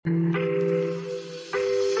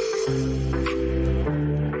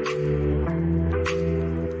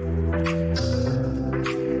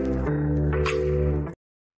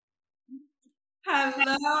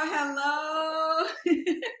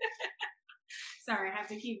Sorry, I have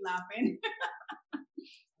to keep laughing.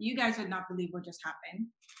 You guys would not believe what just happened,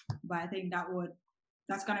 but I think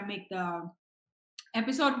that's gonna make the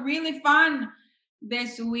episode really fun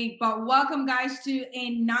this week. But welcome, guys, to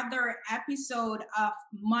another episode of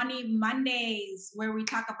Money Mondays, where we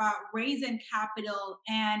talk about raising capital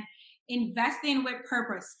and investing with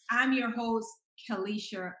purpose. I'm your host,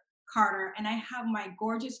 Kalisha Carter, and I have my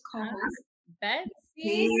gorgeous co-host, Betsy.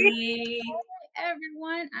 Hey. Hey,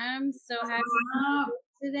 everyone. I'm so happy to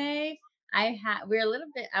be here today. We're a little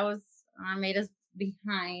bit, I made us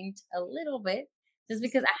behind a little bit just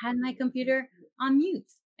because I had my computer on mute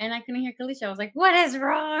and I couldn't hear Kalisha. I was like, what is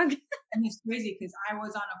wrong? And it's crazy because I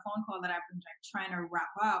was on a phone call that I've been like trying to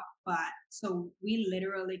wrap up, but so we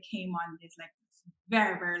literally came on this like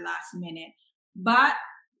very, very last minute. But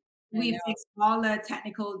we fixed all the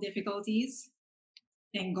technical difficulties.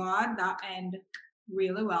 Thank God that ended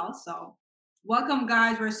really well. So welcome,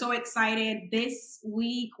 guys. We're so excited. This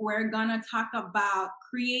week we're gonna talk about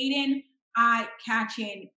creating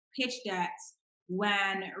eye-catching pitch decks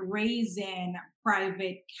when raising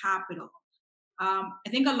private capital. I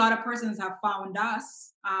think a lot of persons have found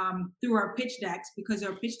us through our pitch decks because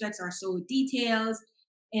our pitch decks are so detailed.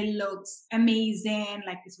 It looks amazing,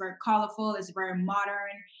 like it's very colorful, it's very modern.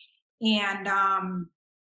 And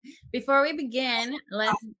before we begin,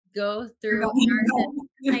 let's go through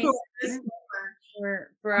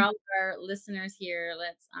for all of our listeners here.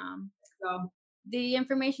 Let's the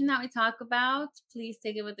information that we talk about, please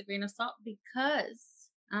take it with a grain of salt because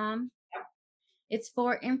it's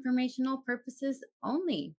for informational purposes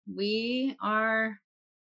only. Please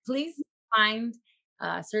find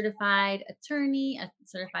a certified attorney, a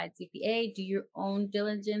certified CPA, do your own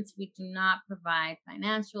diligence. We do not provide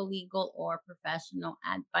financial, legal, or professional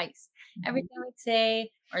advice. Everything we say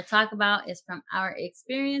or talk about is from our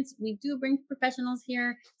experience. We do bring professionals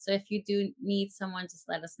here. So if you do need someone, just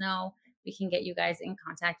let us know. We can get you guys in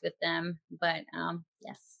contact with them. But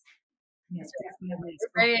yes. Yes, definitely.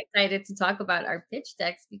 We're very excited to talk about our pitch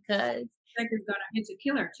decks because it's a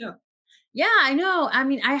killer too. Yeah, I know. I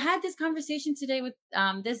mean, I had this conversation today with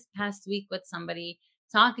this past week with somebody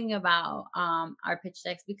talking about our pitch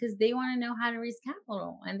decks because they want to know how to raise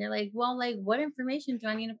capital, and they're like, "Well, like, what information do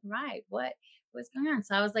I need to provide? What's going on?"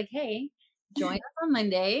 So I was like, "Hey, join us on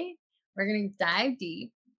Monday. We're gonna dive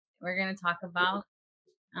deep. We're gonna talk about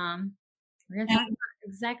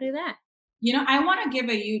exactly that." You know, I want to give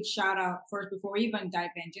a huge shout out first before we even dive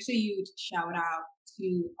in, just a huge shout out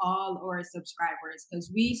to all our subscribers because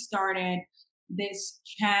we started this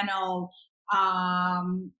channel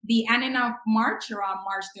the ending of March, around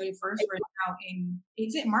March 31st. We're now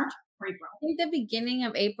is it March or April? I think the beginning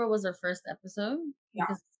of April was our first episode. Yeah.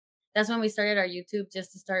 Because that's when we started our YouTube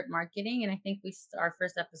just to start marketing. And I think our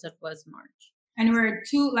first episode was March. And we're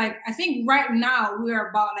I think right now we're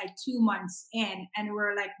about like 2 months in and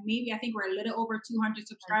we're like, I think we're a little over 200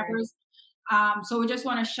 subscribers. So we just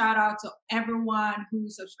want to shout out to everyone who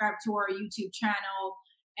subscribed to our YouTube channel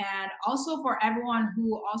and also for everyone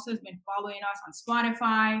who also has been following us on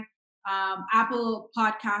Spotify, Apple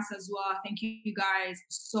Podcasts as well. Thank you guys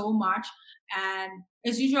so much. And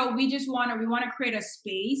as usual, we want to create a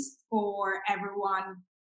space for everyone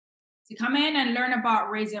to come in and learn about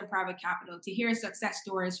raising private capital, to hear success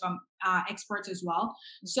stories from experts as well.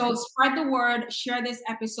 So spread the word, share this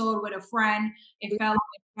episode with a friend, a fellow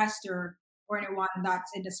investor, or anyone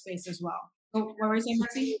that's in the space as well. So what were you saying,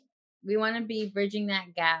 Betsy? We want to be bridging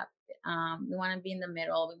that gap. We want to be in the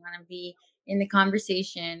middle. We want to be in the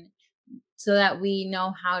conversation so that we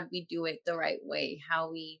know how we do it the right way,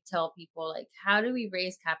 how we tell people, like, how do we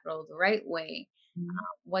raise capital the right way?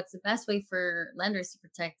 What's the best way for lenders to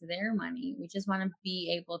protect their money? We just want to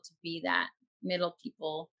be able to be that middle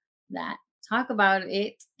people that talk about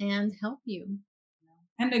it and help you.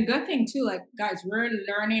 And the good thing too, like guys, we're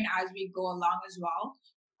learning as we go along as well.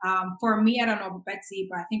 For me, I don't know about Betsy,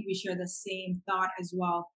 but I think we share the same thought as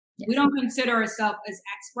well. Yes. We don't consider ourselves as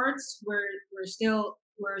experts. We're still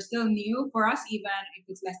new. For us, even if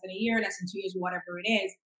it's less than a year, less than 2 years, whatever it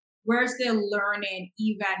is, we're still learning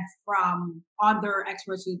even from other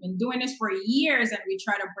experts who've been doing this for years, and we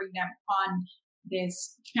try to bring them on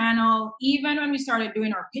this channel. Even when we started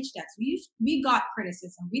doing our pitch decks, we got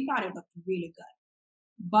criticism. We thought it looked really good,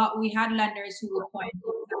 but we had lenders who would point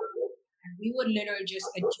out, and we would literally just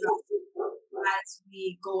adjust as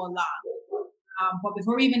we go along. But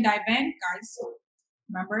before we even dive in, guys,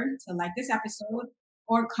 remember to like this episode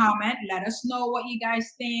or comment. Let us know what you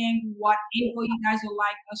guys think, what info you guys would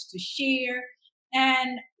like us to share,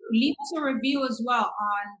 and leave us a review as well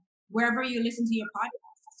on wherever you listen to your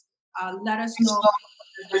podcast. Let us know what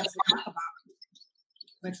you guys want to talk about.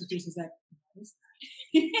 But she's like, what is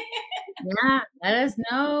that? Yeah, let us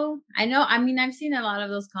know. I know. I mean, I've seen a lot of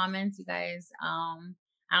those comments, you guys,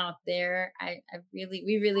 out there. We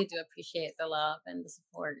really do appreciate the love and the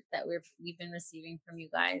support that we've been receiving from you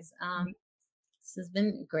guys. This has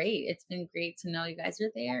been great. It's been great to know you guys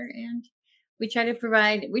are there, and we try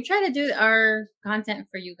to do our content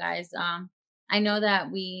for you guys. I know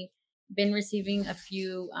that we been receiving a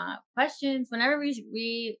few questions. Whenever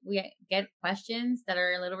we get questions that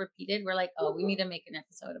are a little repeated, we're like, oh, we need to make an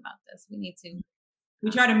episode about this. We need to.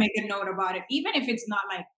 We try to make a note about it, even if it's not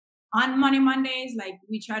like on Money Mondays. Like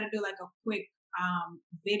we try to do like a quick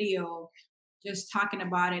video, just talking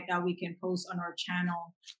about it that we can post on our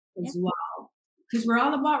channel as well, because we're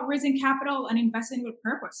all about raising capital and investing with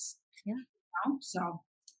purpose. Yeah. So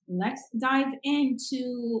let's dive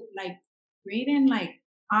into like creating like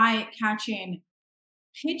eye-catching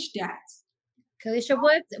pitch decks. Kalisha,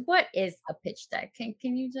 what is a pitch deck? Can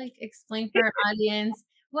you like explain for our audience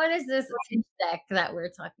what is this pitch deck that we're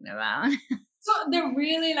talking about? So they're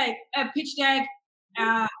really like a pitch deck.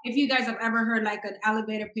 If you guys have ever heard like an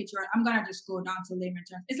elevator pitch, or I'm gonna just go down to layman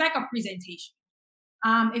terms. It's like a presentation.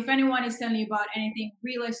 If anyone is telling you about anything,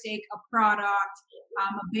 real estate, a product, a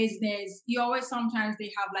business, you always sometimes they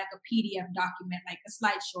have like a PDF document, like a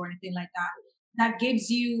slideshow or anything like that, that gives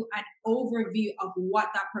you an overview of what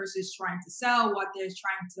that person is trying to sell, what they're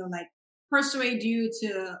trying to like persuade you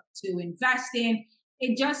to invest in.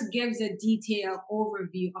 It just gives a detailed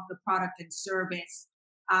overview of the product and service.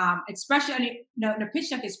 Especially the pitch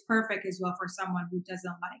deck is perfect as well for someone who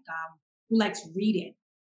doesn't like who likes reading.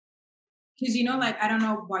 Because like I don't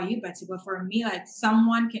know about you, Betsy, but for me, like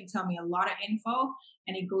someone can tell me a lot of info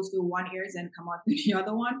and it goes through one ears and come out through the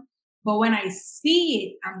other one. But when I see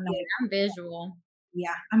it, I'm like, I'm visual.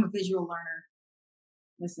 Yeah, I'm a visual learner.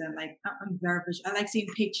 Listen, like I'm very visual. I like seeing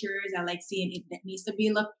pictures. I like seeing it that needs to be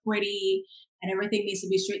look pretty and everything needs to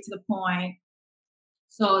be straight to the point.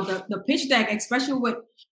 So the pitch deck, especially with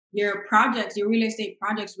your projects, your real estate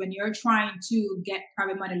projects, when you're trying to get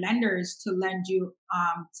private money lenders to lend you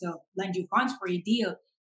funds for your deal,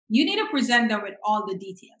 you need to present them with all the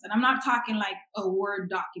details. And I'm not talking like a Word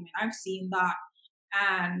document. I've seen that,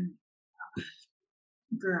 and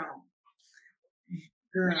girl.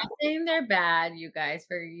 We're not saying they're bad, you guys,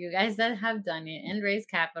 for you guys that have done it and raised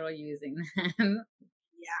capital using them.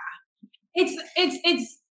 Yeah.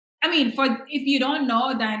 It's I mean, for if you don't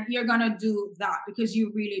know, then you're gonna do that because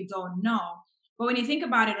you really don't know. But when you think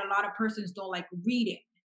about it, a lot of persons don't like reading.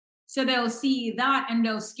 So they'll see that and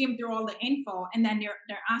they'll skim through all the info, and then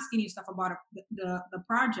they're asking you stuff about the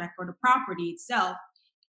project or the property itself,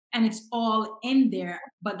 and it's all in there.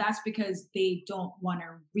 But that's because they don't want to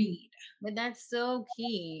read. But that's so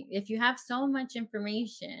key. If you have so much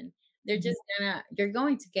information, you're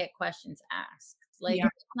going to get questions asked. Like if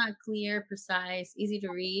it's not clear, precise, easy to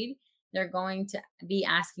read, they're going to be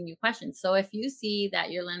asking you questions. So if you see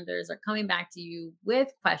that your lenders are coming back to you with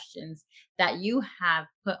questions that you have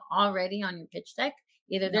put already on your pitch deck,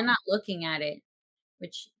 either they're not looking at it,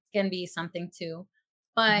 which can be something too,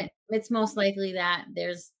 but it's most likely that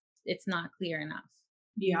it's not clear enough.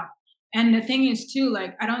 Yeah. And the thing is too,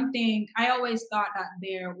 like I always thought that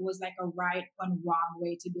there was like a right and wrong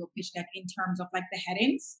way to do a pitch deck in terms of like the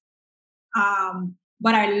headings.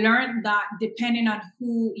 But I learned that depending on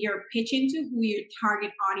who you're pitching to, who your target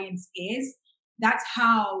audience is, that's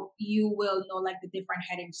how you will know like the different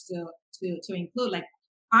headings to include. Like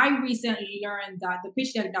I recently learned that the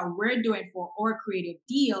pitch deck that we're doing for our creative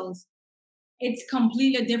deals, it's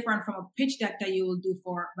completely different from a pitch deck that you will do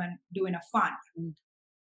for when doing a fund.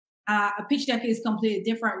 A pitch deck is completely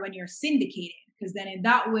different when you're syndicated, because then in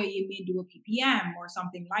that way you may do a PPM or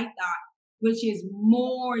something like that, which is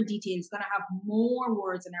more detailed. It's going to have more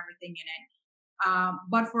words and everything in it.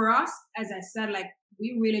 But for us, as I said, like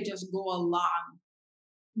we really just go along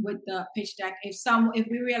with the pitch deck. If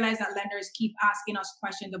we realize that lenders keep asking us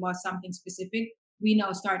questions about something specific, we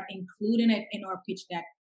now start including it in our pitch deck.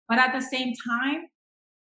 But at the same time,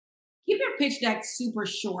 keep your pitch deck super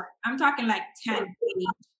short. I'm talking like 10 page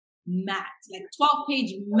max, like 12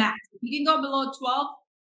 page max. If you can go below 12,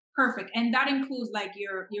 perfect. And that includes like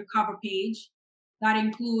your cover page. That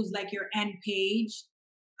includes like your end page.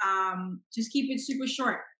 Just keep it super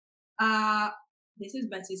short. This is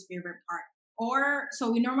Betsy's favorite part.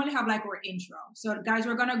 So we normally have like our intro. So guys,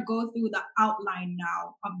 we're gonna go through the outline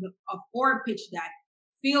now of our pitch deck.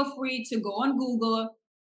 Feel free to go on Google,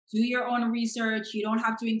 do your own research. You don't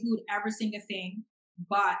have to include every single thing,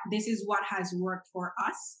 but this is what has worked for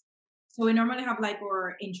us. So we normally have like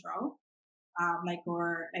our intro, like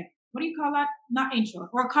what do you call that? Not intro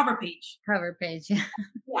or cover page. Cover page. Yeah.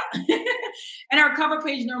 Yeah. And our cover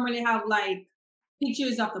page normally have like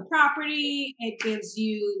pictures of the property. It gives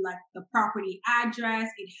you like the property address.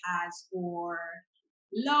 It has our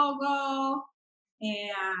logo.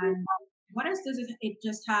 And what else does it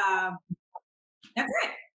just have? That's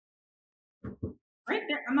it. Right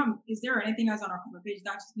there. I'm not, is there anything else on our cover page?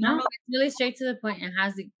 That's No, normally, it's really straight to the point. It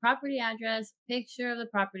has the property address, picture of the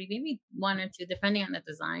property, maybe one or two, depending on the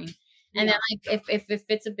design. And yeah. then, like, if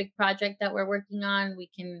it's a big project that we're working on, we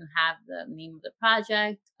can have the name of the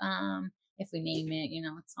project. If we name it,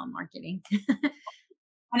 it's all marketing.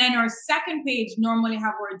 And then our second page normally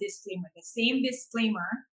have our disclaimer, the same disclaimer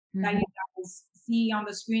that Mhm. you guys see on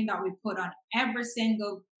the screen that we put on every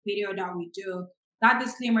single video that we do. That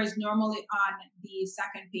disclaimer is normally on the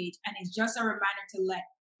second page, and it's just a reminder to let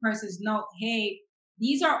persons know, hey,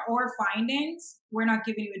 these are our findings. We're not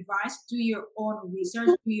giving you advice. Do your own research,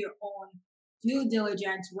 do your own due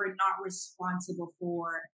diligence. We're not responsible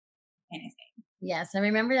for anything. Yes, and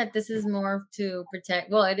remember that this is more to protect.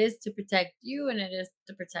 Well, it is to protect you, and it is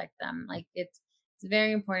to protect them. Like it's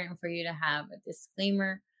very important for you to have a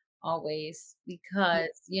disclaimer always because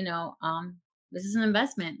this is an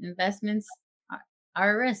investment. Investments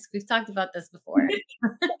are a risk. We've talked about this before.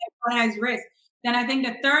 Has risk. Then I think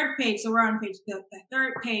the third page, so we're on page the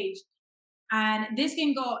third page, and this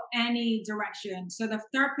can go any direction. So the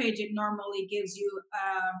third page, it normally gives you,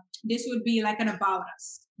 this would be like an about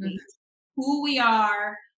us, Mhm. who we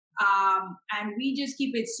are, and we just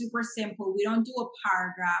keep it super simple. We don't do a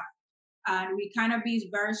paragraph, and we kind of be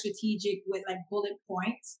very strategic with like bullet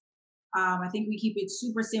points. I think we keep it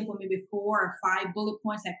super simple, maybe 4 or 5 bullet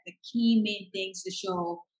points, like the key main things to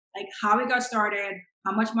show like how we got started,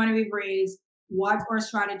 how much money we've raised, what our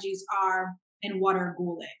strategies are, and what our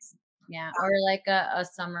goal is. Yeah, or like a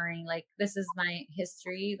summary, like this is my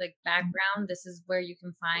history, like background. This is where you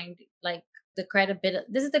can find like the credibility.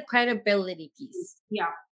 This is the credibility piece.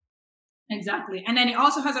 Yeah, exactly. And then it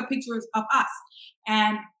also has a picture of us.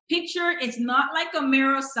 And picture, it's not like a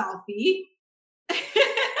mirror selfie.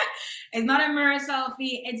 It's not a mirror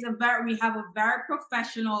selfie. We have a very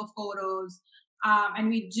professional photos. And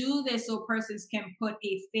we do this so persons can put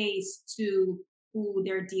a face to who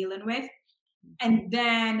they're dealing with. And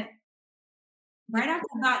then right after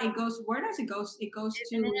that, it goes, where does it go? It goes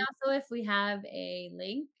And then to, also, if we have a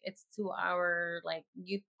link, it's to our like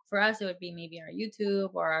you. For us, it would be maybe our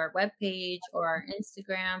YouTube or our webpage or our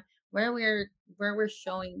Instagram, where we're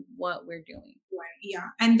showing what we're doing. yeah.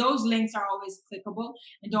 And those links are always clickable.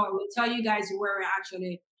 And don't, we'll tell you guys where we're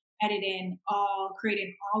actually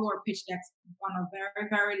creating all our pitch decks on a very,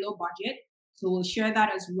 very low budget. So we'll share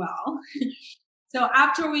that as well. So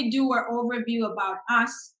after we do our overview about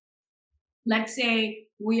us, let's say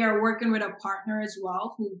we are working with a partner as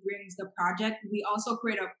well who brings the project. We also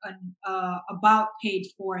create an about page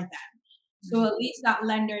for them. So at least that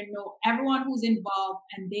lender know everyone who's involved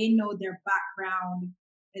and they know their background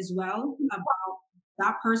as well about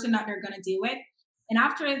that person that they're going to deal with. And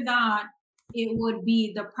after that, it would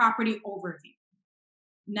be the property overview.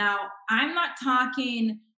 Now, I'm not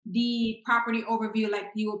talking the property overview like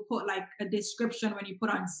you would put like a description when you put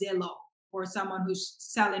on Zillow for someone who's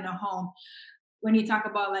selling a home. When you talk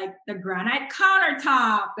about like the granite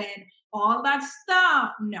countertop and all that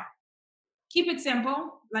stuff, no. Keep it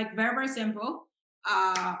simple, like very, very simple.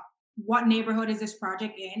 Uh, what neighborhood is this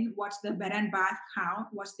project in? What's the bed and bath count?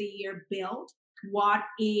 What's the year built? What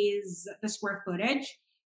is the square footage?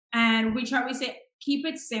 And we say keep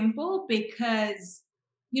it simple because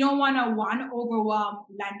you don't want to overwhelm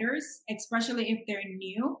lenders, especially if they're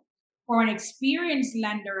new. For an experienced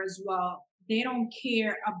lender as well, they don't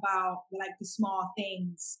care about like the small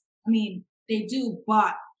things. I mean, they do,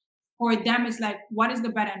 but for them, it's like, what is the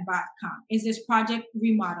bed and bath count? Is this project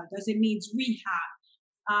remodel? Does it need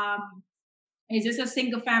rehab? Is this a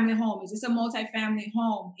single family home? Is this a multi-family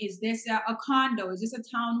home? Is this a condo? Is this a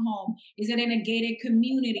townhome? Is it in a gated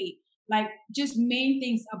community? Like just main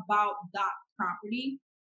things about that property.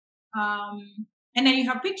 And then you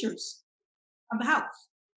have pictures of the house.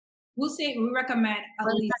 We recommend at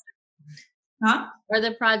least, huh? Or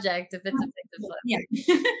the project if it's a fix and flip.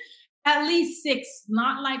 Yeah. At least 6,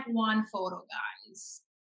 not like one photo, guys.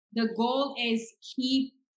 The goal is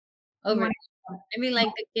keep Over. I mean, like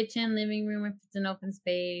the kitchen, living room if it's an open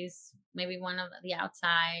space, maybe one of the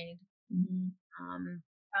outside. Mhm. Um,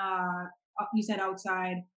 You said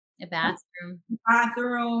outside. a bathroom.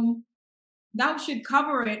 Bathroom. That should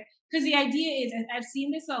cover it. Because the idea is, and I've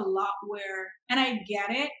seen this a lot where, and I get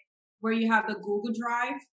it, where you have the Google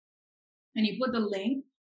Drive and you put the link.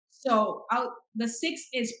 So out the 6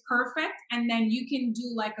 is perfect, and then you can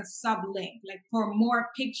do like a sub link, like for more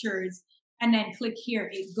pictures, and then click here,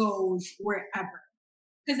 it goes wherever.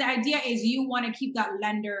 Because the idea is you want to keep that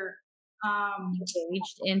lender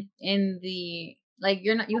Engaged in the, like,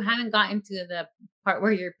 you haven't gotten to the part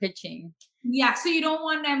where you're pitching. yeah, so you don't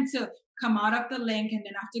want them to come out of the link and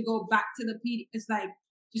then have to go back to the PDF. It's like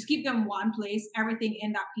just keep them one place, everything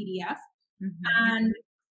in that PDF. Mhm. And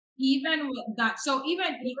even with that, so even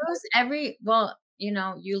You lose every well,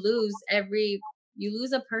 you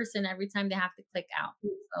lose a person every time they have to click out.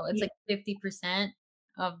 So it's yeah, like 50%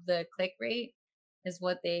 of the click rate is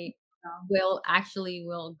what they um,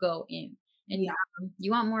 will go in. And yeah,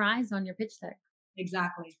 you want more eyes on your pitch deck.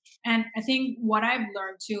 exactly. And I think what I've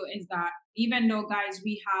learned too is that even though, guys,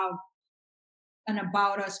 we have an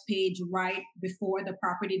about us page right before the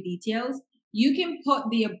property details, you can put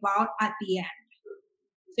the about at the end.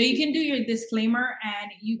 So you can do your disclaimer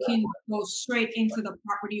and you can go straight into the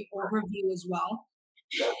property overview as well.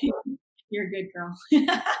 You're a good girl.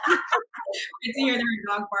 I see her there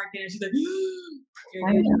dog barking and she's like, you're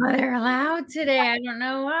I good. know they're allowed today. I don't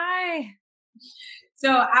know why.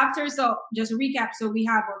 So just recap. So we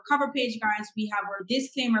have our cover page, guys. We have our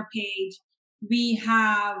disclaimer page. We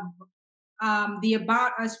have the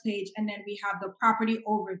about us page, and then we have the property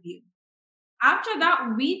overview. After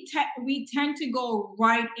that, we tend to go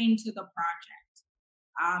right into the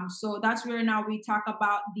project. So that's where now we talk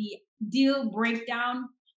about the deal breakdown.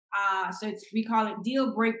 We call it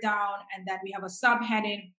deal breakdown, and then we have a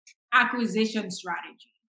subheading acquisition strategy.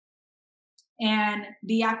 And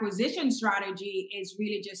the acquisition strategy is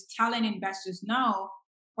really just telling investors no,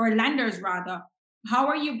 or lenders rather, how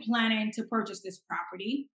are you planning to purchase this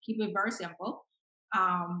property? Keep it very simple.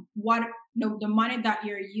 What the money that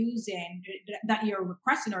you're using, that you're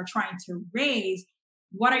requesting or trying to raise,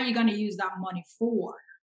 what are you going to use that money for?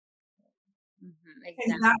 Because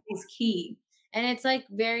Exactly. that is key. And it's like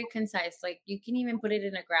very concise. Like you can even put it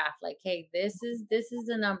in a graph. Like, hey, this is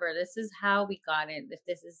the number. This is how we got it. If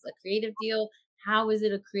this is a creative deal, how is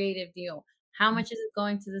it a creative deal? How much is it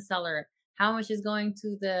going to the seller? How much is going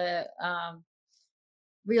to the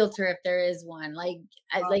realtor if there is one?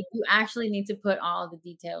 Uh, Like you actually need to put all the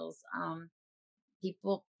details.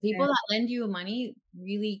 People and that lend you money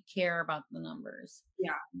really care about the numbers.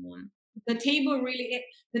 yeah, Um, the table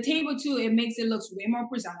the table too, it makes it looks way more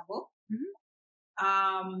presentable.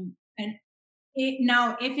 mhm. And it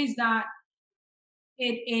now if it's that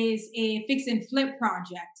it is a fix and flip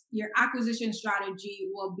project, your acquisition strategy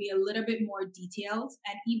will be a little bit more detailed.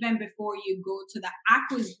 And even before you go to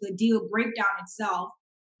the deal breakdown itself,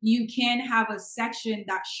 you can have a section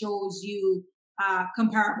that shows you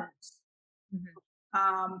comparables.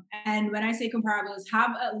 Mhm. And when I say comparables,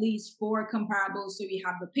 have at least 4 comparables. So you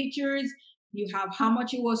have the pictures, you have how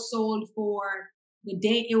much it was sold for, the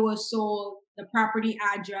date it was sold, the property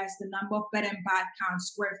address, the number of bed and bath count,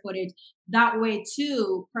 square footage. That way,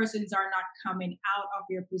 too, persons are not coming out of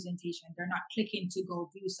your presentation. They're not clicking to go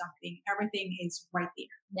view something. Everything is right there.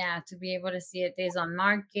 Yeah, to be able to see it days on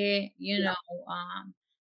market, Yeah.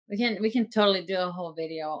 we can totally do a whole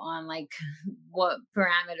video on like what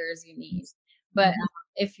parameters you need. But Mhm.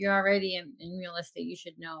 if you're already in real estate, you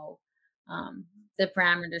should know um, the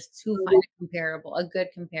parameters to find a good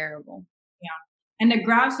comparable. Yeah. And the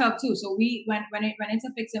graphs help too. So when it's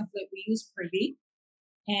a fix and flip, we use Privy,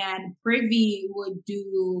 and Privy would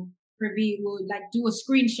like do a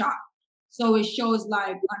screenshot. So it shows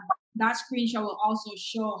like that screenshot will also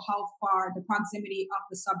show how far the proximity of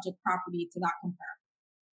the subject property to that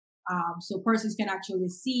comparable. So persons can actually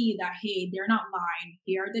see that, hey, they're not lying.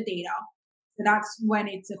 Here are the data. So that's when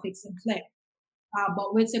it's a fix and flip.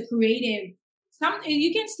 But with a creative, some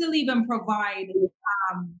you can still even provide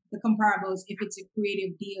the comparables if it's a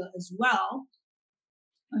creative deal as well.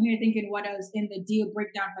 I'm here thinking what else in the deal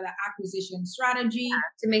breakdown for the acquisition strategy.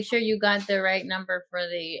 To make sure you got the right number for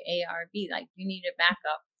the ARV, like you need a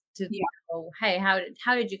backup to Yeah, go, hey,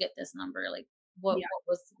 how did you get this number? Like yeah.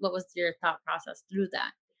 what was your thought process through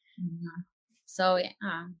that? Mhm. So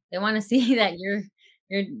yeah, they want to see that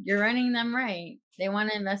you're running them right. They want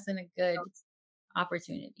to invest in a good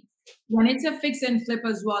opportunity. When it's a fix and flip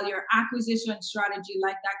as well, your acquisition strategy,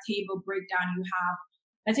 like that table breakdown you have,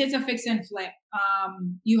 let's say it's a fix and flip.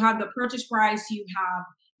 You have the purchase price, you have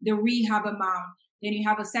the rehab amount, then you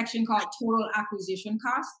have a section called total acquisition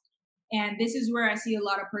cost. And this is where I see a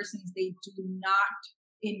lot of persons, they do not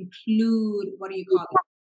include, what do you call it?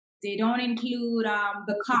 They don't include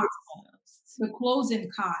the cost, the closing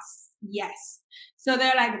costs. Yes. So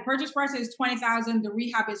they're like the purchase price is 20,000, the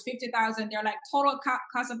rehab is 50,000. They're like total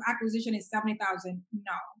cost of acquisition is 70,000.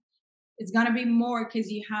 No, It's going to be more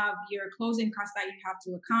because you have your closing costs that you have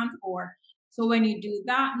to account for. So when you do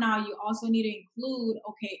that, now you also need to include,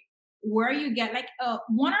 okay, where you get like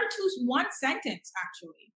one sentence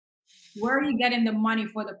actually, where are you getting the money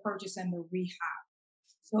for the purchase and the rehab?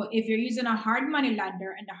 So if you're using a hard money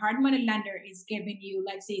lender and the hard money lender is giving you,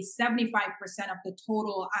 let's say, 75% of the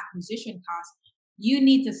total acquisition cost, you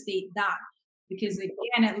need to state that. Because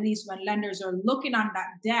again, at least when lenders are looking on that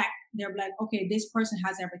deck, they're like, okay, this person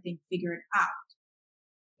has everything figured out.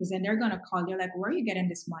 Because then they're going to call, they're like, where are you getting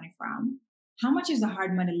this money from? How much is the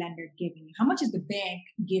hard money lender giving you? How much is the bank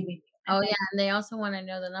giving you? Oh yeah, and they also want to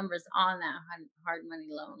know the numbers on that hard money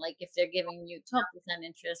loan. Like if they're giving you 12%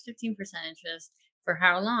 interest, 15% interest, for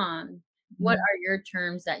how long? What are your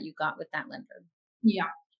terms that you got with that lender? Yeah.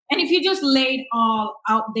 And if you just laid all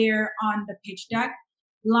out there on the pitch deck,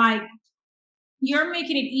 like you're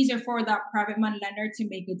making it easier for that private money lender to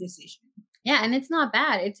make a decision. Yeah, and it's not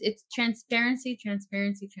bad. It's transparency.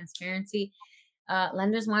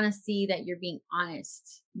 Lenders want to see that you're being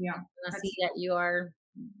honest. Yeah. Want to see that you are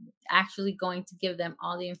actually going to give them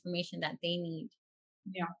all the information that they need.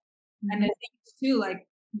 Yeah. And the thing too, like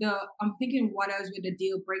I'm thinking what else with the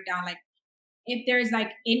deal breakdown, like if there's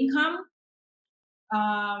like income,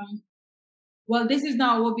 well, this is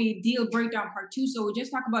now will be deal breakdown part 2. So we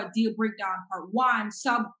just talk about deal breakdown part 1.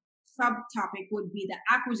 Subtopic would be the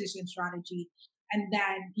acquisition strategy, and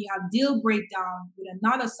then you have deal breakdown with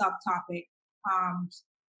another subtopic,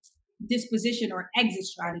 disposition or exit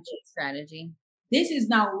strategy. This is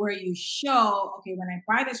now where you show, okay, when I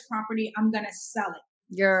buy this property, I'm gonna sell it.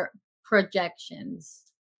 Your projections.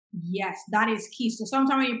 Yes, that is key. So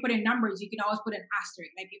sometimes when you put in numbers, you can always put an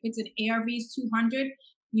asterisk. Like if it's an ARV is 200,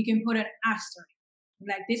 you can put an asterisk.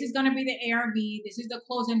 Like this is going to be the ARV. This is the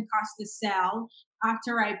closing cost to sell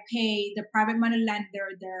after I pay the private money lender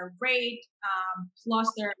their rate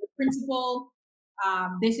plus their principal.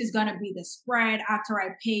 This is going to be the spread after I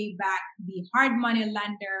pay back the hard money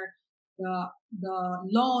lender, the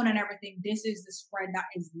loan and everything. This is the spread that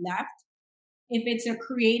is left. If it's a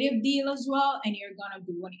creative deal as well, and you're going to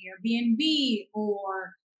do an Airbnb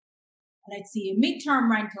or let's see, a midterm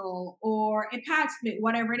rental or a pad split,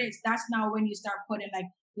 whatever it is, that's now when you start putting like,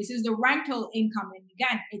 this is the rental income. And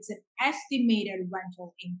again, it's an estimated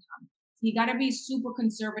rental income. So you got to be super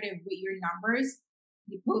conservative with your numbers.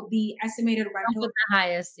 You put the estimated rental. Don't put the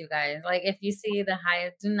highest, you guys. Like if you see the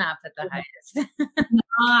highest, do not put the highest.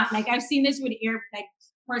 Like I've seen this with like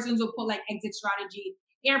persons will put like exit strategy,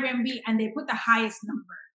 Airbnb, and they put the highest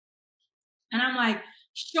number. And I'm like,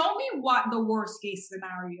 show me what the worst case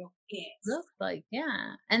scenario is. Looks like,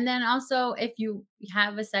 yeah. And then also if you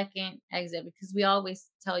have a second exit, because we always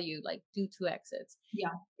tell you like do 2 exits. Yeah.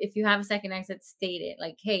 If you have a second exit, state it.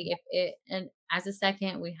 Like, hey, if it and as a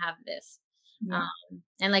second we have this. Yeah.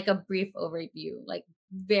 And like a brief overview, like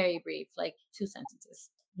very brief, like 2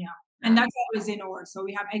 sentences. Yeah. And that's always in order. So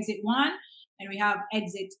we have exit 1 and we have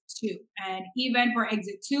exit 2. And even for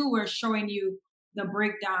exit 2, we're showing you the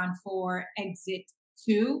breakdown for exit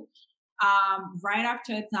 2 right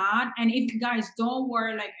after that. And if you guys don't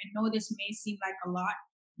worry, like I know this may seem like a lot,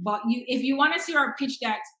 but if you want to see our pitch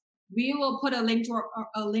decks, we will put a link to our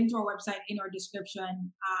website in our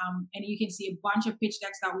description, and you can see a bunch of pitch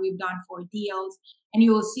decks that we've done for deals, and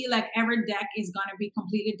you will see like every deck is going to be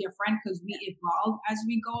completely different because we evolve as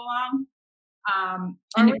we go along.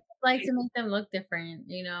 And we like to make them look different,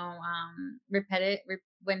 repetitive.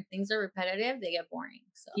 When things are repetitive, they get boring.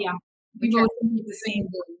 So yeah, we both do the same.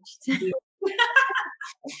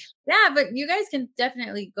 Yeah, but you guys can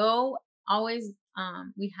definitely go. Always,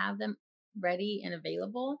 we have them ready and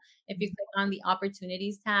available. If you click on the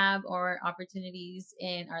opportunities tab or opportunities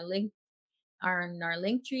in our link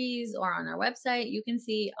trees or on our website, you can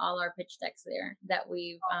see all our pitch decks there that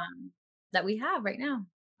we have right now.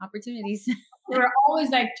 Opportunities. We're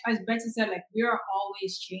always like, as Betsy said, like we're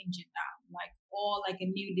always changing that, like all like a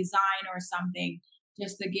new design or something,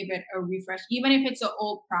 just to give it a refresh. Even if it's an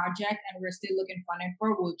old project and we're still looking funding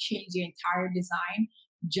for, we'll change the entire design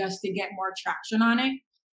just to get more traction on it.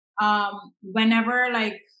 Whenever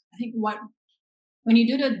like I think when you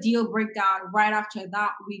do the deal breakdown, right after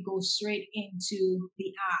that we go straight into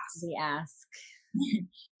the ask. The ask.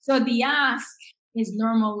 So the ask is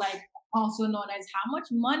normal, like also known as how much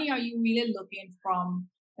money are you really looking from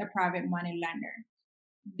the private money lender.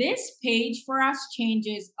 This page for us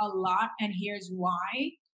changes a lot, and here's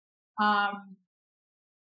why.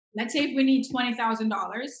 Let's say if we need $20,000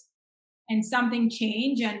 and something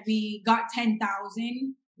changed and we got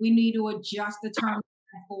 10,000, we need to adjust the term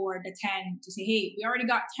for the 10 to say, hey, we already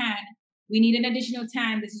got 10. We need an additional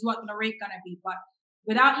 10. This is what the rate gonna be. But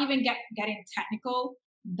without even getting technical,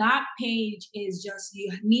 That page is just,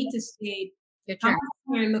 you need to state Your how turn. much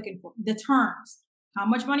money you're looking for, the terms, how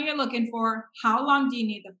much money you're looking for, how long do you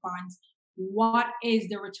need the funds, what is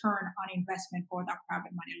the return on investment for that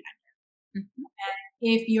private money lender. Mhm.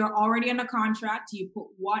 If you're already in a contract, you put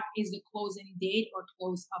what is the closing date or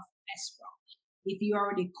close of escrow. If you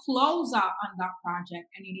already close out on that project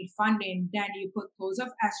and you need funding, then you put close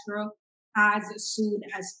of escrow as soon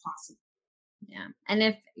as possible. Yeah. And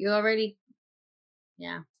if you already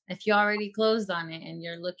closed on it and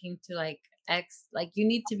you're looking to like like you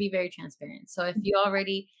need to be very transparent. So if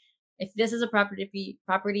this is a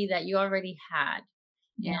property that you already had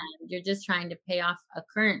Yeah. and you're just trying to pay off a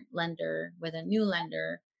current lender with a new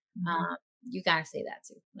lender, Mhm. you gotta say that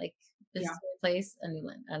too. Like this is Yeah. to replace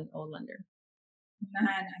an old lender. And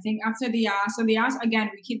I think after the ask, so the ask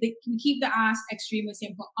again, we keep the ask extremely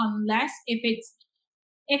simple, unless if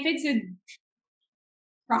it's a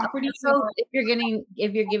property So or if you're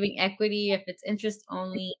giving equity, if it's interest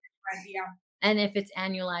only, yeah, and if it's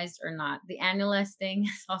annualized or not. The annualized thing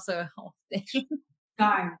is also a whole thing.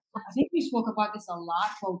 guys, I think we spoke about this a lot.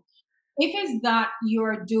 But if it's that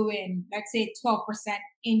you're doing, let's say 12%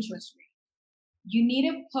 interest rate, you need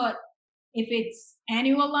to put, if it's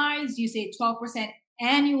annualized, you say 12%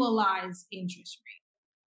 annualized interest rate.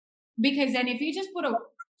 Because then if you just put a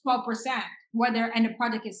 12%, whether and the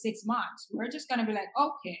project is 6 months, we're just gonna be like,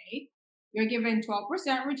 okay, you're giving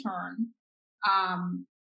 12% return um,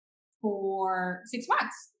 for 6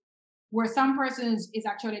 months. Where some persons is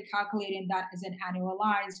actually calculating that as an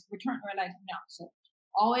annualized return. We're like, no. So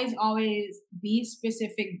always be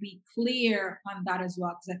specific, be clear on that as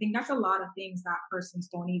well. Because I think that's a lot of things that persons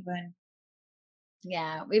don't even.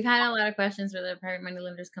 Yeah, we've had a lot of questions where the private money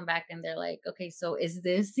lenders come back and they're like, "Okay, so is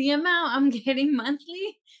this the amount I'm getting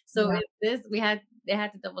monthly?" So Yeah. if this they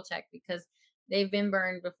had to double check because they've been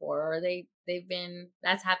burned before, or they've been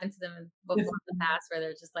that's happened to them before in the past where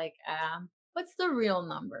they're just like, "What's the real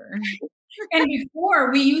number?" And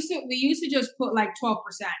before we used to just put like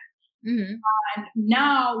 12%. Hmm. And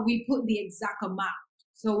now we put the exact amount.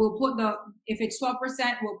 So we'll put if it's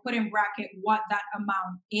 12%, we'll put in bracket what that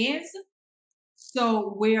amount is.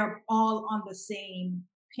 So we're all on the same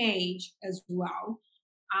page as well.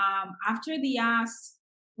 After the ask,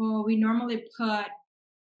 well, we normally put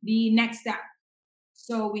the next step.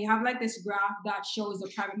 So we have like this graph that shows the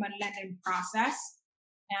private money lending process.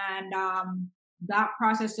 And that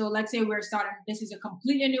process, so let's say we're starting, this is a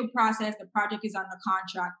completely new process, the project is under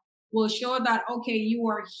contract. We'll show that, okay, you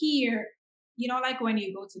are here. Like when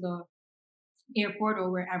you go to the airport or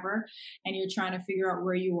wherever and you're trying to figure out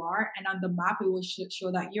where you are, and on the map it will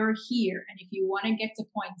show that you're here, and if you want to get to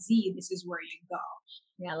point Z, this is where you go.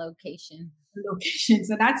 Yeah, location. Location.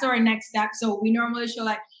 So that's our next step. So we normally show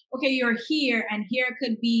like, okay, you're here, and here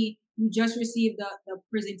could be you just received the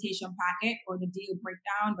presentation packet or the deal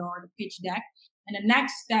breakdown or the pitch deck, and the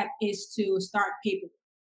next step is to start paperwork.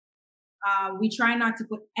 We try not to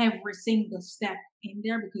put every single step in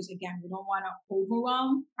there because again, we don't want to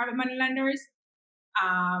overwhelm private money lenders.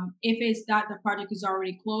 If it's that the project is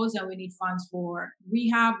already closed and we need funds for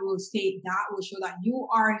rehab, we'll state that, we'll show that you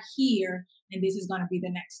are here and this is going to be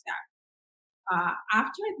the next step.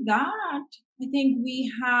 After that, I think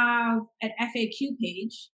we have an FAQ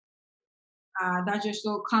page that just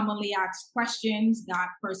so commonly asked questions that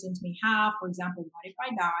persons may have. For example, what if I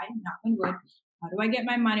die? Knock on wood. How do I get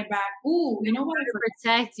my money back? Ooh, you know what?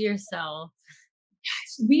 Protect yourself.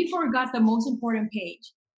 We forgot the most important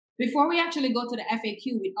page. Before we actually go to the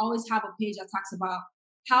FAQ, we always have a page that talks about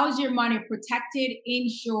how's your money protected,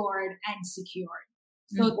 insured, and secured.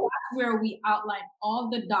 So that's where we outline all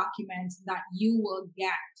the documents that you will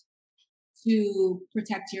get to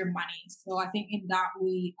protect your money. So I think in that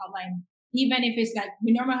we outline, even if it's like,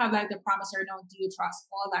 we normally have like the promissory note, deed trust,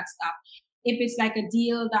 all that stuff. If it's like a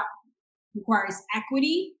deal that requires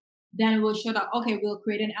equity, then we'll show that, okay, we'll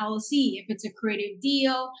create an LLC. If it's a creative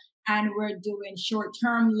deal and we're doing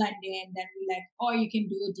short-term lending, then we like, oh, you can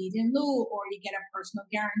do a deed in lieu or you get a personal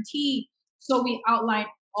guarantee. So we outline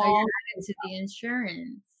all into the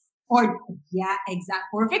insurance. Or yeah, exactly.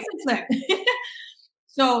 Or fix and flip.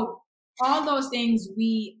 So all those things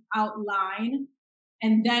we outline,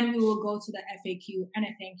 and then we will go to the FAQ and a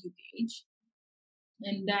thank you page.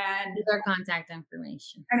 And then with our contact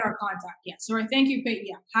information. And our contact, yes. So our thank you page,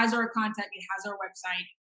 has our contact, it has our website.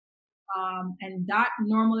 And that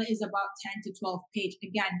normally is about 10 to 12 page.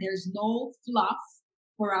 Again, there's no fluff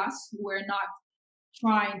for us. We're not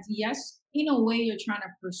trying to, yes, in a way you're trying to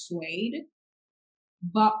persuade,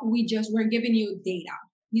 but we're giving you data.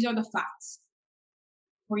 These are the facts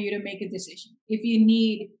for you to make a decision. If you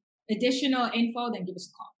need additional info, then give us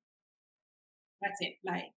a call. That's it.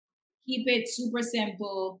 Like, keep it super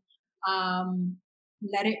simple. Um,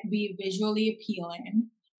 let it be visually appealing,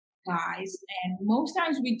 guys. And most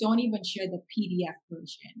times we don't even share the PDF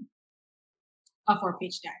version of our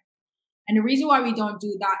pitch deck. And the reason why we don't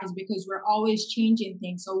do that is because we're always changing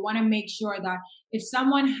things. So want to make sure that if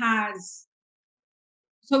someone has,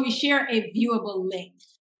 so we share a viewable link.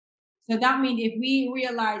 So that means if we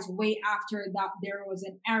realize way after that there was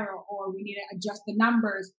an error or we need to adjust the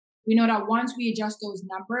numbers, we know that once we adjust those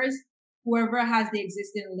numbers, whoever has the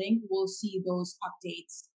existing link will see those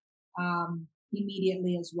updates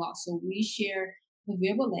immediately as well. So we share the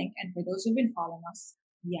viewable link. And for those who've been following us,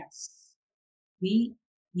 yes, we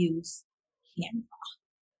use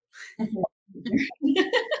Canva.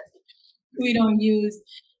 We don't use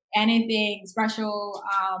anything special.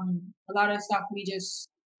 A lot of stuff we just,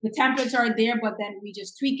 the templates are there, but then we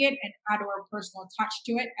just tweak it and add our personal touch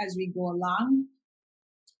to it as we go along.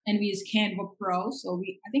 And we use Canva Pro. So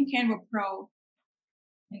I think Canva Pro,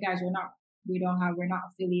 and guys, we're not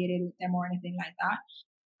affiliated with them or anything like that.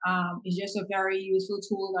 It's just a very useful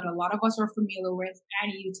tool that a lot of us are familiar with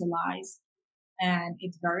and utilize. And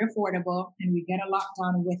it's very affordable and we get a lot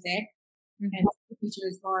done with it. Mm-hmm. And the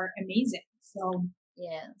features are amazing. So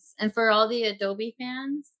yes. And for all the Adobe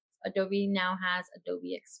fans, Adobe now has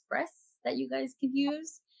Adobe Express that you guys can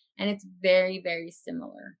use. And it's very, very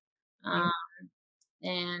similar.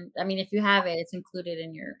 And I mean, if you have it, it's included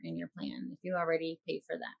in your plan if you already pay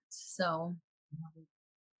for that. So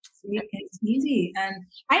it's easy. And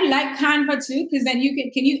I like Canva too, because then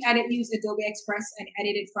can you use Adobe Express and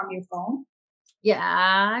edit it from your phone? Yeah,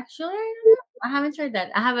 actually, I haven't tried that.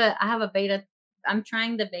 I have a beta. I'm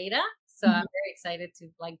trying the beta, so I'm very excited to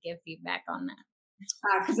like give feedback on that.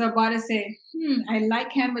 Because I'm about to say, I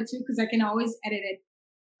like Canva too because I can always edit it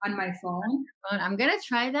on my phone. I'm gonna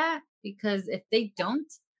try that because if they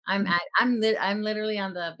don't, I'm literally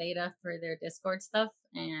on the beta for their Discord stuff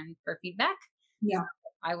and for feedback. Yeah, so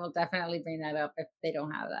I will definitely bring that up if they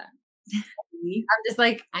don't have that. I'm just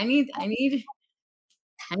like I need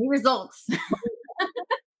results.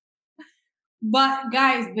 But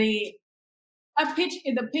guys, the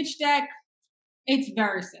pitch deck, it's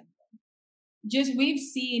very simple. Just we've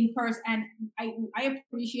seen and I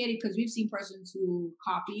appreciate it because we've seen persons who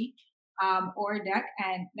copy our deck,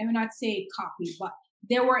 and let me not say copy, but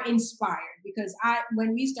they were inspired because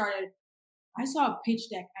when we started, I saw a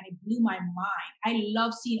pitch deck and it blew my mind. I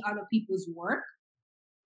love seeing other people's work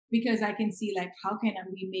because I can see like how can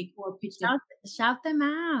we make our pitch deck. Shout them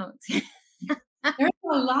out. There's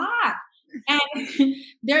a lot. And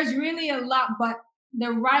there's really a lot, but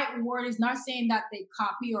the right word is not saying that they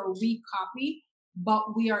copy or we copy,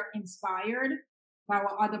 but we are inspired by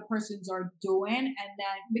what other persons are doing. And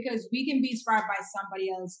then because we can be inspired by somebody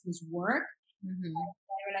else's work. Mm-hmm. And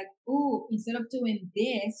we're like, oh, instead of doing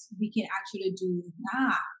this, we can actually do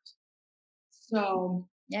that. So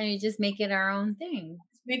yeah, you just make it our own thing.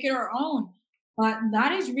 Make it our own. But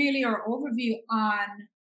that is really our overview on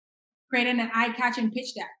creating an eye-catching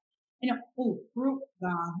pitch deck.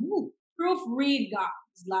 Proofread,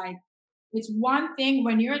 guys. Like, it's one thing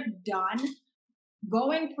when you're done,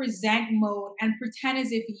 go in present mode and pretend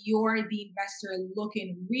as if you're the investor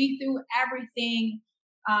looking, read through everything,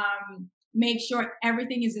 make sure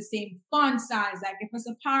everything is the same font size. Like if it's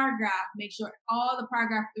a paragraph, make sure all the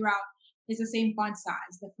paragraph throughout is the same font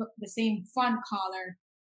size, the same font color.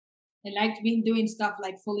 I like doing stuff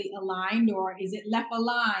like fully aligned, or is it left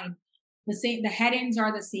aligned? The headings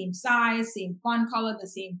are the same size, same font color, the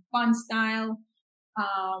same font style.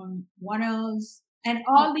 What else? And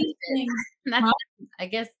all these things. I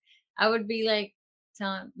guess I would be like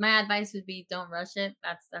my advice would be don't rush it.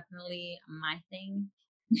 That's definitely my thing.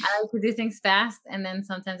 I like to do things fast, and then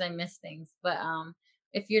sometimes I miss things. But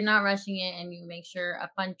if you're not rushing it, and you make sure, a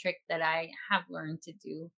fun trick that I have learned to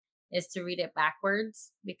do is to read it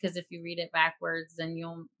backwards, because if you read it backwards, then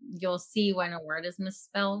you'll see when a word is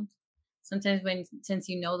misspelled. Sometimes since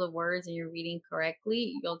you know the words and you're reading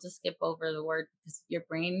correctly, you'll just skip over the word because your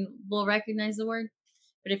brain will recognize the word.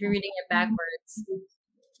 But if you're reading it backwards,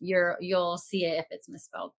 you'll see it if it's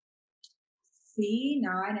misspelled. See,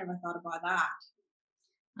 no, I never thought about that.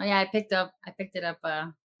 Oh yeah, I picked it up.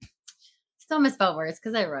 Still misspelled words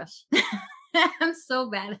because I rush. I'm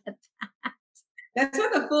so bad at that. That's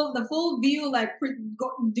what the full view, like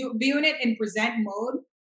viewing it in present mode.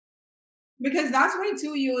 Because that's way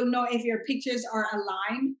too you'll know if your pictures are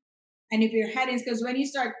aligned and if your headings, because when you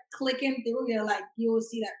start clicking through, you will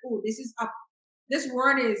see that, oh, this is up. This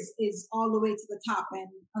word is all the way to the top, and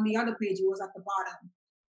on the other page it was at the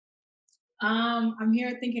bottom. I'm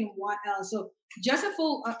here thinking what else. So just a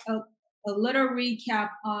full a little recap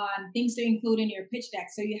on things to include in your pitch deck.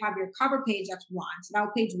 So you have your cover page, that's one. So that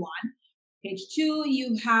was page one. Page two,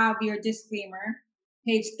 you have your disclaimer.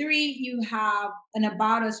 Page three, you have an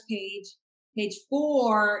about us page. Page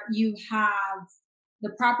four, you have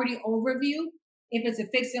the property overview. If it's a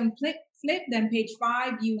fix and flip, then page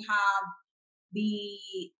five, you have the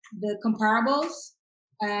comparables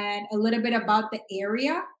and a little bit about the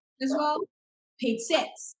area as well. Page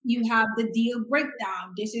six, you have the deal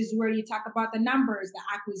breakdown. This is where you talk about the numbers, the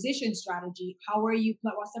acquisition strategy. How are you?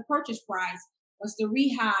 What's the purchase price? What's the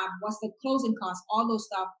rehab? What's the closing cost? All those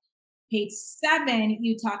stuff. Page seven,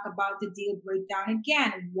 you talk about the deal breakdown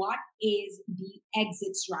again. What is the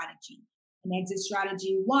exit strategy? An exit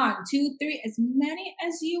strategy, 1, 2, 3, as many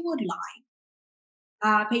as you would like.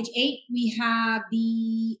 Page eight, we have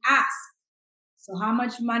the ask. So how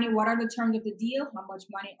much money, what are the terms of the deal? How much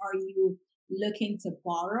money are you looking to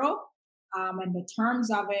borrow? And the terms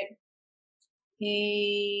of it.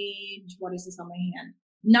 Page, what is this on my hand?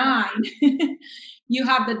 9, you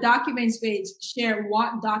have the documents page. Share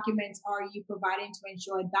what documents are you providing to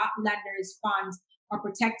ensure that lenders' funds are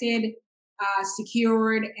protected,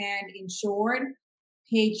 secured, and insured.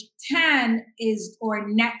 Page 10 is or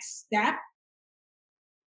next step.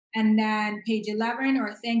 And then page 11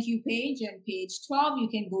 or thank you page, and page 12, you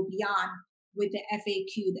can go beyond with the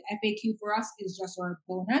FAQ. The FAQ for us is just our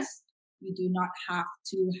bonus. You do not have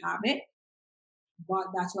to have it,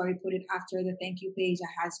 but that's why we put it after the thank you page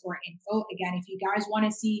that has our info. Again, if you guys want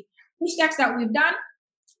to see pitch decks that we've done,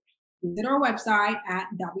 visit our website at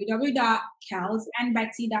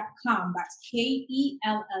www.kellzandbetsy.com. That's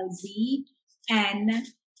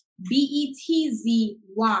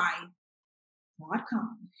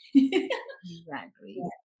KELLZNBETZY.com. Exactly.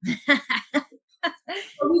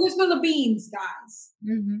 So we just spill the beans, guys,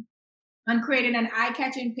 on creating an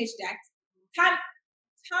eye-catching pitch deck. Time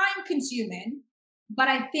consuming, but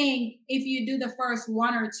I think if you do the first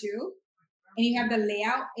one or two and you have the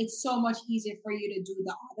layout, it's so much easier for you to do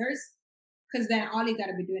the others, because then all you got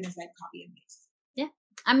to be doing is like copy and paste. Yeah.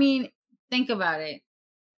 I mean, think about it.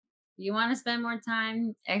 You want to spend more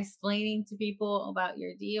time explaining to people about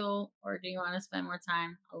your deal, or do you want to spend more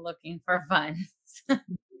time looking for funds?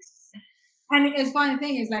 And it's funny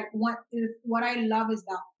thing is like what I love is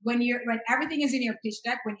that when everything is in your pitch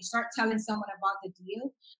deck, when you start telling someone about the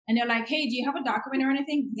deal and they're like, hey, do you have a document or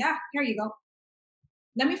anything? Yeah, here you go.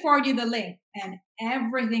 Let me forward you the link, and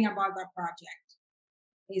everything about that project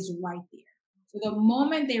is right there. So the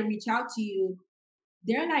moment they reach out to you,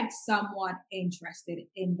 they're like somewhat interested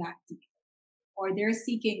in that deal, or they're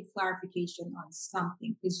seeking clarification on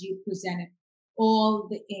something because you presented all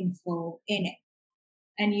the info in it.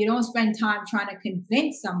 And you don't spend time trying to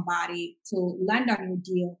convince somebody to lend on your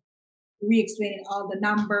deal, re-explaining all the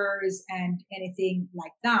numbers and anything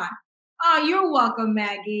like that. Oh, you're welcome,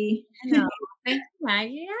 Maggie. I know. Thank you,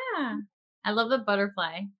 Maggie. Yeah. I love the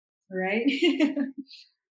butterfly. Right?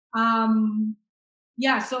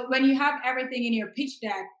 Yeah, so when you have everything in your pitch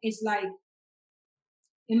deck, it's like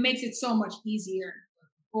it makes it so much easier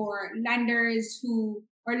for lenders who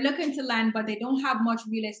are looking to lend, but they don't have much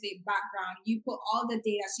real estate background. You put all the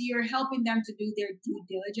data, so you're helping them to do their due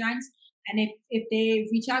diligence. And if they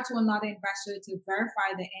reach out to another investor to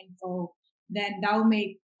verify the info, then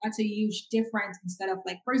that's a huge difference instead of,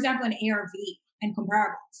 like, for example, an ARV and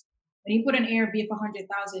comparables. When you put an ARV of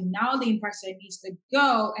 100,000, now the investor needs to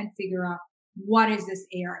go and figure out what is this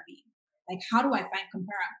ARV? Like, how do I find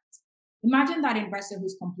comparables? Imagine that investor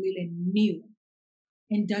who's completely new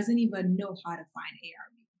and doesn't even know how to find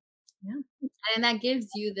ARV. Yeah. And that gives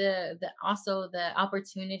you the also the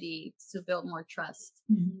opportunity to build more trust.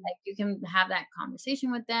 Like, you can have that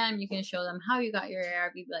conversation with them. You can show them how you got your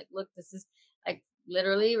ARV. Be like, look, this is like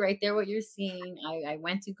literally right there what you're seeing. I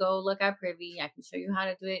went to go look at Privy. I can show you how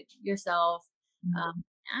to do it yourself. Yeah,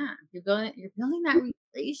 you're building that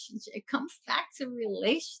relationship. It comes back to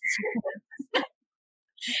relationship.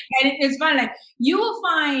 And it's fun. Like, you will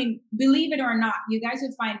find, believe it or not, you guys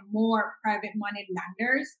will find more private money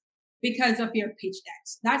lenders because of your pitch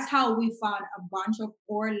decks. That's how we found a bunch of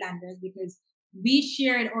our lenders, because we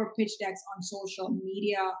shared our pitch decks on social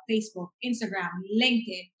media, Facebook, Instagram,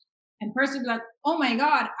 LinkedIn. And person be like, oh my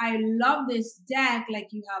God, I love this deck.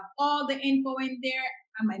 Like, you have all the info in there,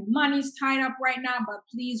 and my money's tied up right now, but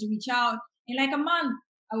please reach out in like a month.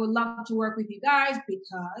 I would love to work with you guys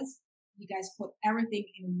because you guys put everything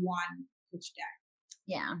in one pitch deck.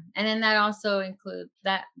 Yeah. And then that also includes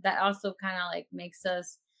that also kind of like makes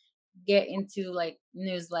us get into like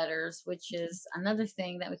newsletters, which is another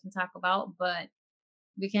thing that we can talk about. But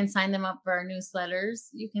We can sign them up for our newsletters.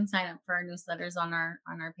 You can sign up for our newsletters on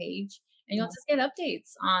our page, and you'll just get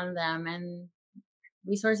updates on them and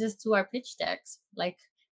resources to our pitch decks, like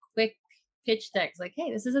quick pitch decks. Like,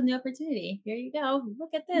 hey, this is a new opportunity. Here you go.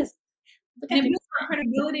 Look at this. Look And at it this. builds our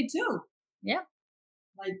credibility too. Yeah.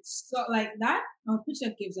 Like so, like that. Our pitch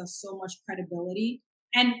deck gives us so much credibility,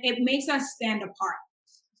 and it makes us stand apart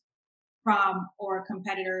from our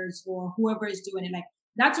competitors or whoever is doing it. Like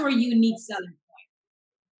that's our unique selling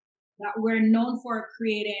that we're known for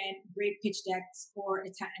creating great pitch decks for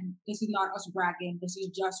and this is not us bragging. This is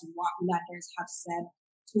just what lenders have said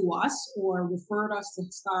to us or referred us to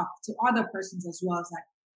stuff to other persons as well. It's like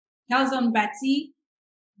Kelza and Betsy,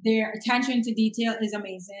 their attention to detail is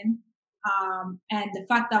amazing. And the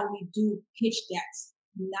fact that we do pitch decks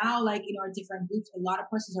now, like in our different groups, a lot of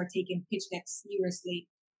persons are taking pitch decks seriously.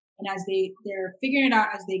 And as they're figuring it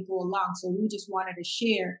out as they go along. So we just wanted to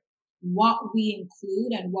share what we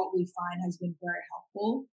include and what we find has been very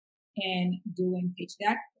helpful in doing pitch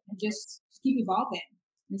deck and just keep evolving.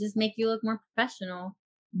 And just make you look more professional.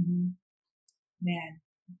 Mm-hmm. Man,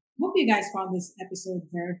 hope you guys found this episode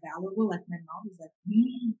very valuable. Like my mom is like,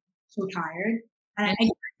 so tired. And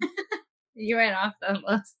you ran off the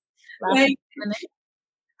last like,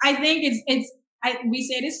 I think we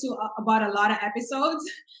say this to about a lot of episodes.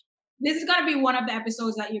 This is going to be one of the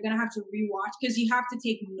episodes that you're going to have to rewatch because you have to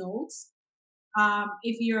take notes.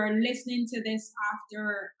 If you're listening to this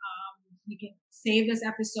after, you can save this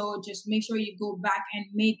episode. Just make sure you go back and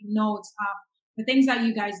make notes of the things that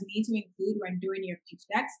you guys need to include when doing your pitch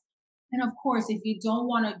decks. And of course, if you don't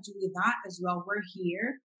want to do that as well, we're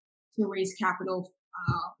here to raise capital.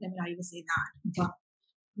 Let me not even say that, but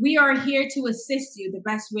we are here to assist you the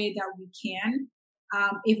best way that we can.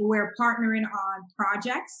 If we're partnering on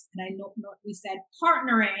projects, and I know we said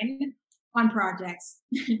partnering on projects,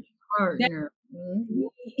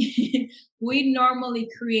 we normally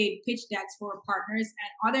create pitch decks for partners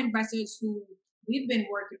and other investors who we've been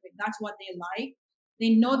working with. That's what they like.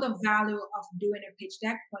 They know the value of doing a pitch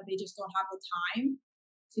deck, but they just don't have the time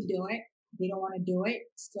to do it. They don't want to do it.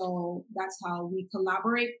 So that's how we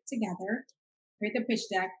collaborate together, create the pitch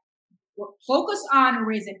deck, focus on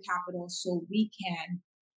raising capital so we can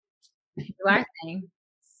do our thing.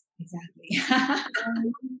 Exactly.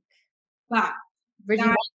 But bridging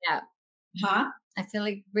that gap. Huh? I feel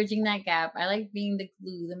like bridging that gap. I like being the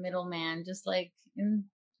glue, the middleman, just like in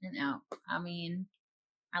and out. I mean,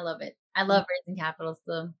 I love it. I love raising capital.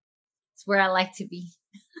 So it's where I like to be.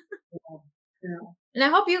 Yeah. And I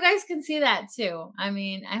hope you guys can see that too. I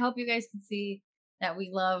mean, I hope you guys can see that we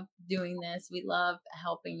love doing this. We love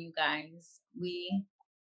helping you guys. We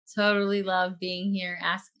totally love being here,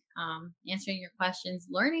 answering your questions,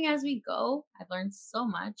 learning as we go. I've learned so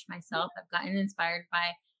much myself. I've gotten inspired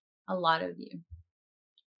by a lot of you.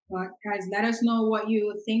 But guys, let us know what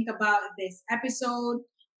you think about this episode.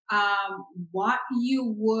 What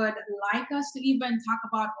you would like us to even talk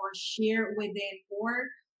about or share within our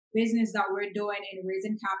business that we're doing in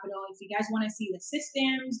raising capital. If you guys want to see the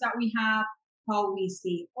systems that we have, how we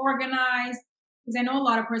stay organized, because I know a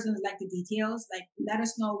lot of persons like the details. Like, let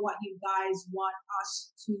us know what you guys want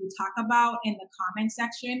us to talk about in the comment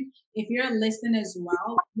section. If you're listening as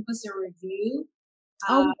well, give us a review.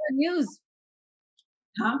 News.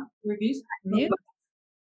 Huh? Reviews? News.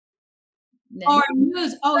 Or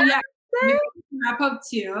news. Oh, yeah. Wrap up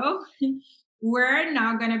too. We're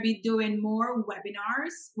now going to be doing more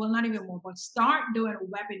webinars. Well, not even more, but start doing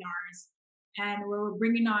webinars. And we're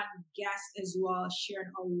bringing on guests as well,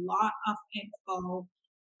 sharing a lot of info.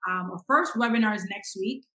 Our first webinar is next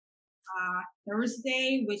week,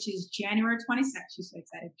 Thursday, which is January 22nd. She's so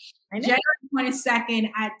excited. January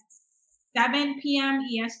 22nd at 7 p.m.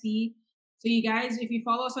 EST. So you guys, if you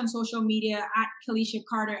follow us on social media at Kalisha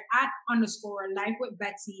Carter @_Life with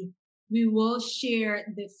Betsy, we will share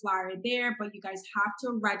the flyer there, but you guys have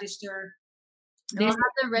to register. We'll have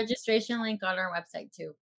the registration link on our website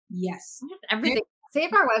too. Yes. Everything.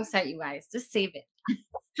 Save our website, you guys. Just save it.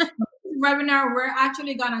 Webinar, we're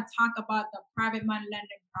actually going to talk about the private money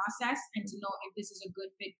lending process and to know if this is a good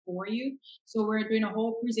fit for you. So we're doing a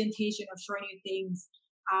whole presentation of showing you things,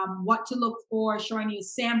 what to look for, showing you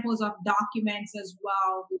samples of documents as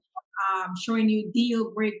well, showing you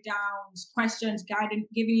deal breakdowns, questions, guidance,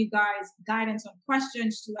 giving you guys guidance on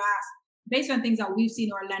questions to ask based on things that we've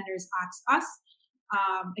seen our lenders ask us.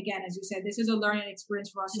 Again, as you said, this is a learning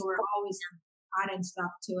experience for us, so we're always adding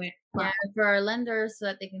stuff to it. Yeah, for our lenders, so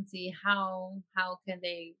that they can see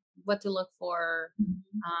what to look for,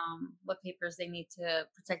 what papers they need to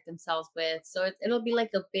protect themselves with. So it'll be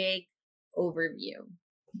like a big overview.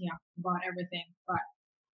 Yeah, about everything. But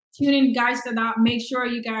tune in, guys, to that. Make sure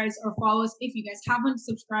you guys are follow us if you guys haven't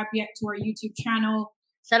subscribed yet to our YouTube channel.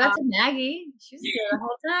 Shout out to Maggie. She's here the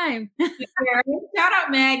whole time. Shout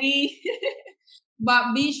out, Maggie.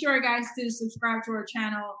 But be sure, guys, to subscribe to our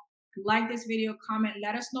channel, like this video, comment,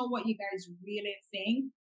 let us know what you guys really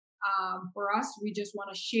think. For us, we just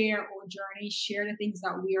want to share our journey, share the things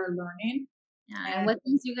that we are learning. Yeah, and what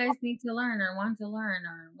things you guys need to learn or want to learn,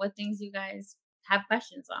 or what things you guys have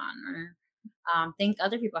questions on, or think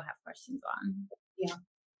other people have questions on. Yeah.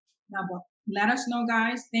 Now, but let us know,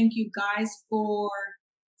 guys. Thank you, guys, for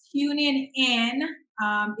tuning in.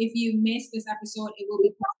 If you missed this episode, it will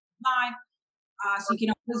be live. So you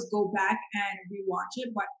can always go back and rewatch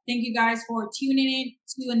it. But thank you guys for tuning in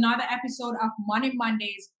to another episode of Money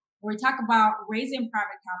Mondays, where we talk about raising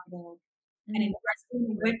private capital and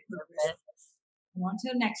investing with purpose. And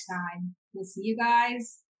until next time, we'll see you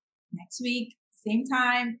guys next week, same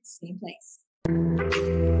time, same place.